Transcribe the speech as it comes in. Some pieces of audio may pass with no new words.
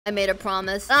I made a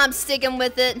promise. I'm sticking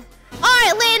with it.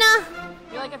 Alright, Lena!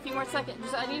 You're like a few more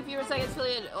seconds. I need a few more seconds,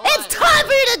 Filian. It's time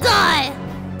for you to die!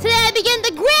 Today I begin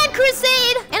the Grand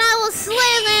Crusade, and I will slay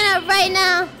Lena right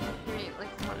now. Wait,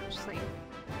 like, come on, just like...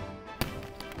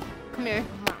 Come here.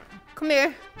 Come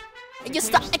here. And you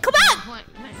stop. Come back!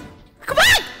 Come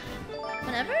back!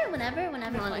 Whenever.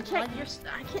 I can't.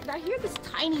 I hear this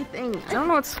tiny thing. I don't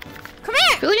know what's. Come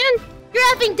here! Filian? You're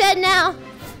effing dead now.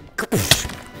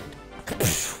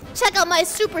 Check out my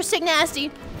super sick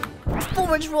nasty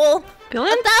forwards roll.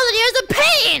 Filian? 1,000 years of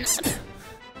pain!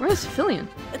 Where's Filian?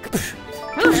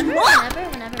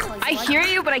 Whenever. I hear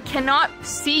you, but I cannot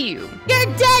see you. You're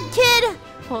dead, kid!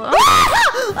 Hold on.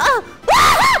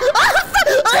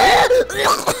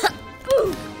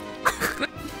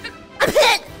 I'm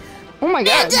hit! Oh my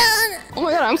god. Done. Oh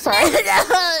my god, I'm sorry.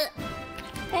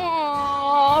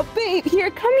 Aww, babe, here,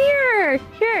 come here.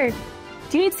 Here.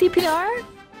 Do you need CPR?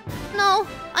 No,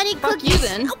 I need Fuck cookies. you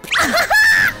then.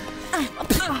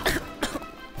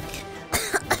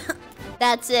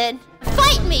 That's it.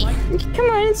 Fight me! Come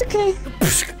on, it's okay.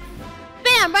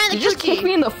 Bam, right in the You just coochie. kicked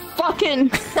me in the fucking...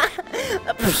 No!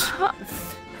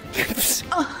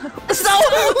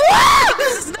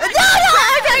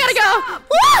 I gotta go!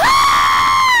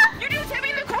 You just hit me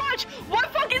in the crotch! What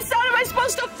fucking sound am I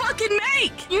supposed to fucking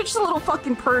make? You're just a little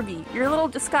fucking pervy. You're a little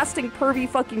disgusting pervy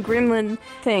fucking gremlin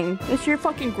thing. You're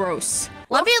fucking gross.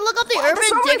 Let me look up the Urban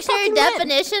Dictionary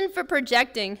definition for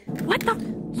projecting. What the?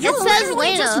 It says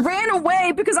Lena. Just ran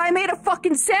away because I made a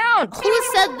fucking sound. Who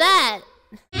said that?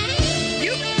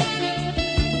 You.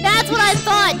 That's what I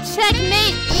thought.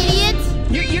 Checkmate, idiot.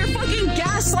 You're fucking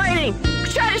gaslighting.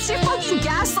 Travis, you're fucking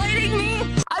gaslighting me.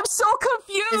 I'm so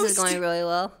confused. This is going really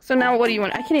well. So now what do you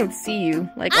want? I can't even see you.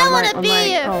 Like I want to be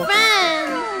your friend.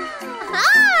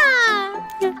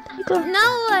 Yeah, you go.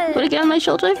 Now what? Want to get on my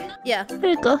shoulder? Yeah. There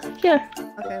you go. Here.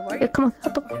 Okay, where? Here, come on.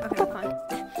 Up. Okay, fine.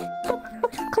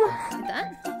 Come on. Like that?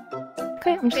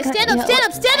 Okay, I'm just Okay, stand up.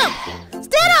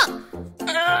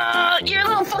 You're a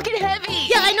little fucking heavy.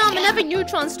 Yeah, I know, I'm an epic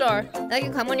neutron star. I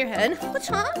can climb on your head. What's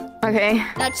wrong? Okay.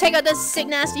 Now check out this sick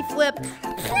nasty flip.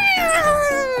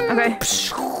 Okay.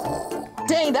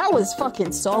 Dang, that was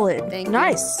fucking solid. Thank you.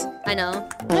 Nice. I know.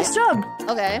 Nice job.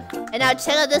 Okay. And now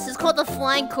check out this. It's called the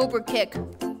flying cobra kick.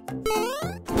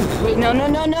 Wait, no.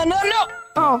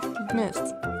 Oh,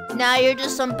 missed. Now you're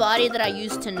just somebody that I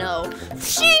used to know.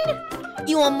 Shing!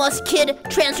 Elon Musk kid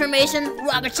transformation.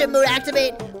 Rocket ship mode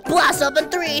activate. Blast up in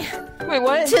 3. Wait,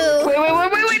 what? 2. Wait.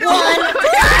 1.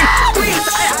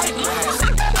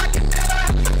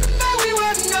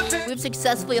 We've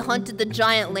successfully hunted the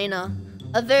giant Lena,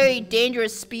 a very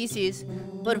dangerous species,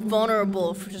 but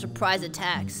vulnerable for surprise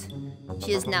attacks.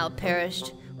 She has now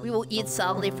perished. We will eat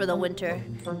solidly for the winter.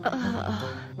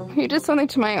 You did something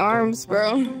to my arms,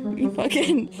 bro. You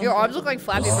fucking... Your arms look like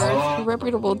Flappy Birds.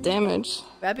 Reputable damage.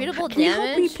 Reputable Can you help me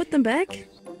damage? put them back?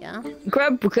 Yeah.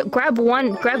 Grab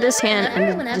one, grab this hand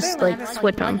and just like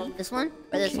switch them. This one?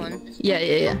 Or this one?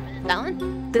 Yeah. That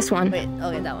one? This one. Wait,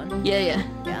 okay, that one. Yeah.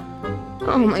 Yeah.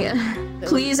 Oh my god.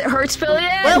 Please, it hurts, Filian.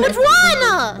 Wait, which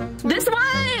one? This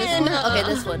one! Okay,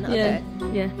 this one. Okay.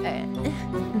 Yeah. Alright.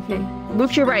 Okay.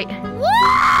 Move to your right. Woo!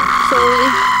 Slowly.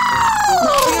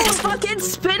 No, you're just fucking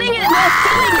spinning it, not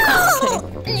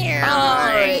spinning it.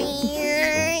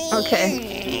 Okay.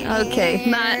 Okay.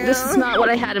 This is not what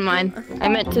I had in mind. I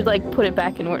meant to like put it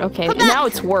back in order. Okay. Now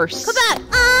it's worse. Come back.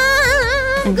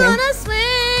 I'm gonna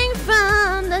swing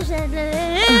from the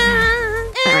chandelier.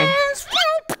 Alright.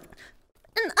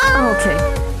 Okay.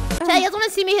 Chat, you guys want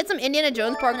to see me hit some Indiana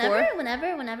Jones parkour?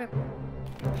 Whenever.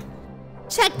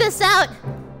 Check this out.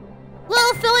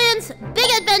 Little Filian's big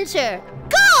adventure.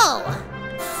 Go!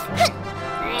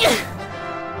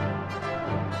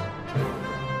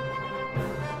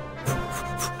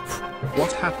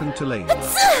 What happened to Lane? Are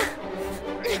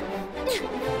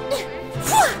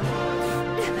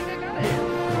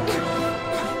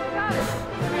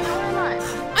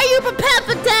you prepared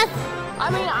for death? I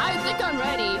mean, I think I'm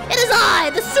ready. It is I,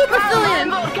 the super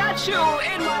Filian. I will catch you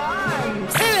in my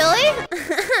arms. Hey, really?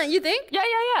 You think? Yeah.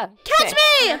 Catch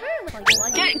me!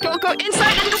 Go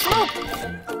inside in the smoke.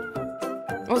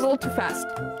 That was a little too fast.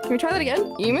 Can we try that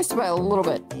again? You missed it by a little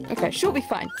bit. Okay, she'll be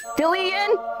fine.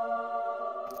 Filian!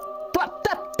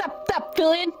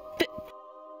 Filian!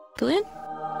 Filian?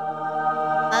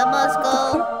 I must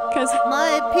go.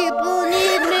 My people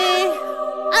need me.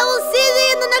 I will see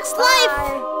thee in the next life.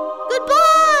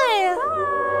 Goodbye.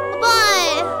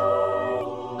 Bye.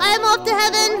 I am off to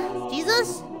heaven.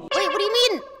 Jesus? Wait, what do you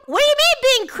mean? What do you mean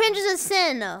being cringe is a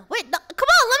sin? Wait, no, come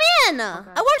on, let me in.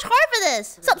 I worked hard for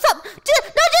this. Stop.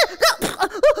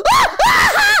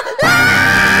 No.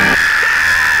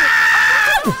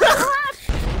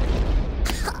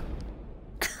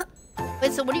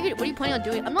 planning on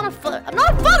doing. I'm not a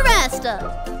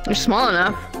footrest. You're small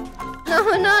enough. No,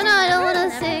 I don't want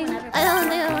to sing. I don't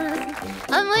think I want to sing.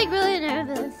 I'm like really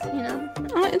nervous, you know.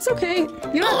 It's okay.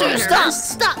 You don't have to be nervous.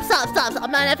 Stop.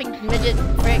 I'm not effing midget,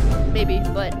 Frank, maybe,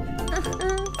 but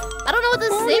I don't know what to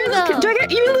sing though. Do I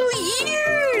get your little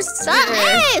ears? Stop!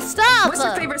 Hey, stop! What's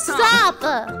your favorite song? Stop!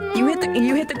 You hit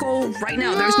the goal right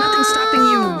now. There's nothing stopping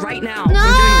you right now from No!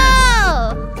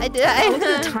 doing this. I did. Look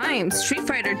at the time. Street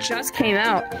Fighter just came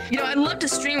out. You know, I'd love to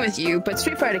stream with you, but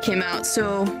Street Fighter came out,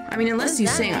 so I mean, unless you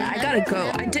sing, I gotta go.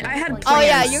 I had plans. Oh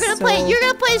yeah, you're gonna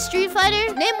play Street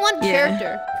Fighter. Name one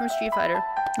character from Street Fighter.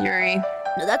 Yuri.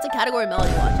 No, that's a category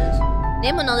Melody watches.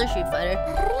 Name another Street Fighter.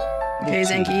 Okay,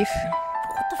 Zangief.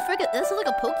 What the frick? This is like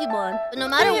a Pokemon. But no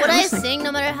matter what I sing,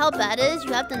 no matter how bad it is,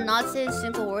 you have to not say a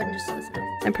single word and just listen.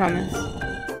 I promise.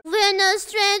 We're no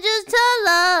strangers to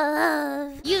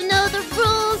love. You know the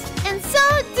rules, and so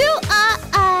do I.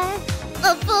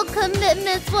 A full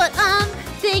commitment's what I'm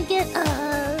thinking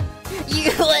of.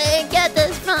 You wouldn't get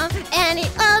this from any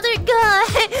other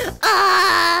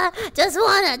guy. Just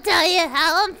wanna tell you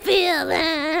how I'm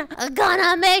feeling. I'm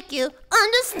gonna make you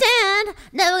understand.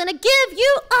 Never gonna give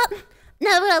you up.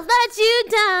 Never gonna let you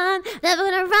down. Never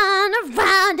gonna run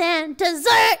around and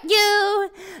desert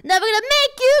you. Never gonna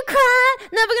make you cry.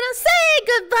 Never gonna say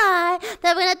goodbye.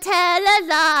 Never gonna tell a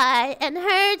lie and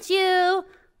hurt you.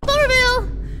 For real.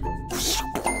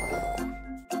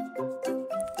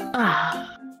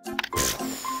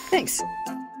 Thanks.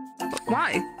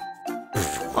 Why?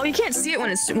 Oh, you can't see it when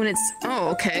it's. Oh,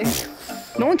 okay.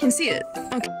 No one can see it.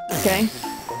 Okay.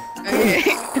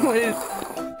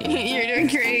 You're doing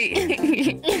great.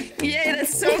 Yay,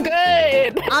 that's so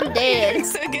good. I'm dead.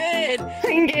 So good.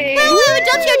 Okay.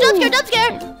 Wait, jump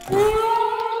scare.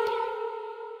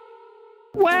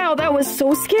 Wow, that was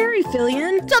so scary,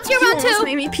 Filian. Jump scare round 2. You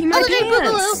made me pee my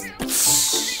pants.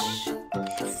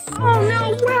 Oh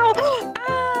no! Wow!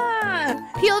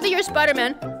 POV, you're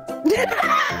Spider-Man.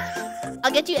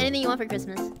 I'll get you anything you want for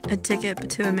Christmas. A ticket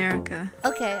to America.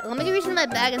 Okay, let me reach in my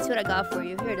bag and see what I got for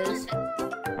you. Here it is.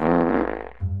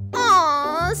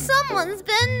 Aww, someone's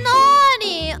been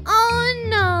naughty. Oh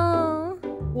no.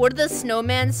 What did the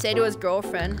snowman say to his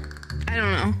girlfriend? I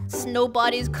don't know.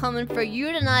 Snowbody's coming for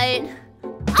you tonight.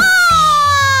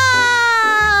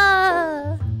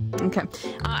 Okay.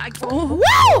 Woo! Woo!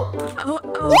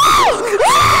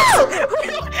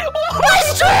 My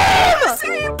stream!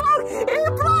 It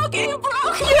broke! You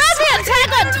had me Attack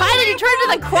on Titan, you turned into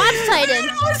the Crotch Titan!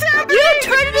 You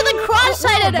turned into the Crotch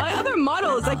Titan! My other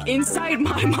model is like inside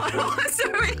my model.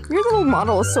 Sorry. Your little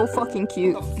model is so fucking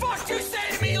cute. The fuck you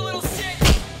say to me, you little shit?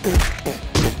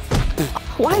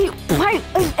 Why?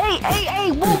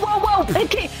 Hey, whoa.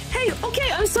 Okay,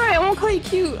 I'm sorry, I won't call you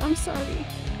cute. I'm sorry.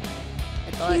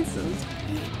 Jesus.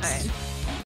 Alright.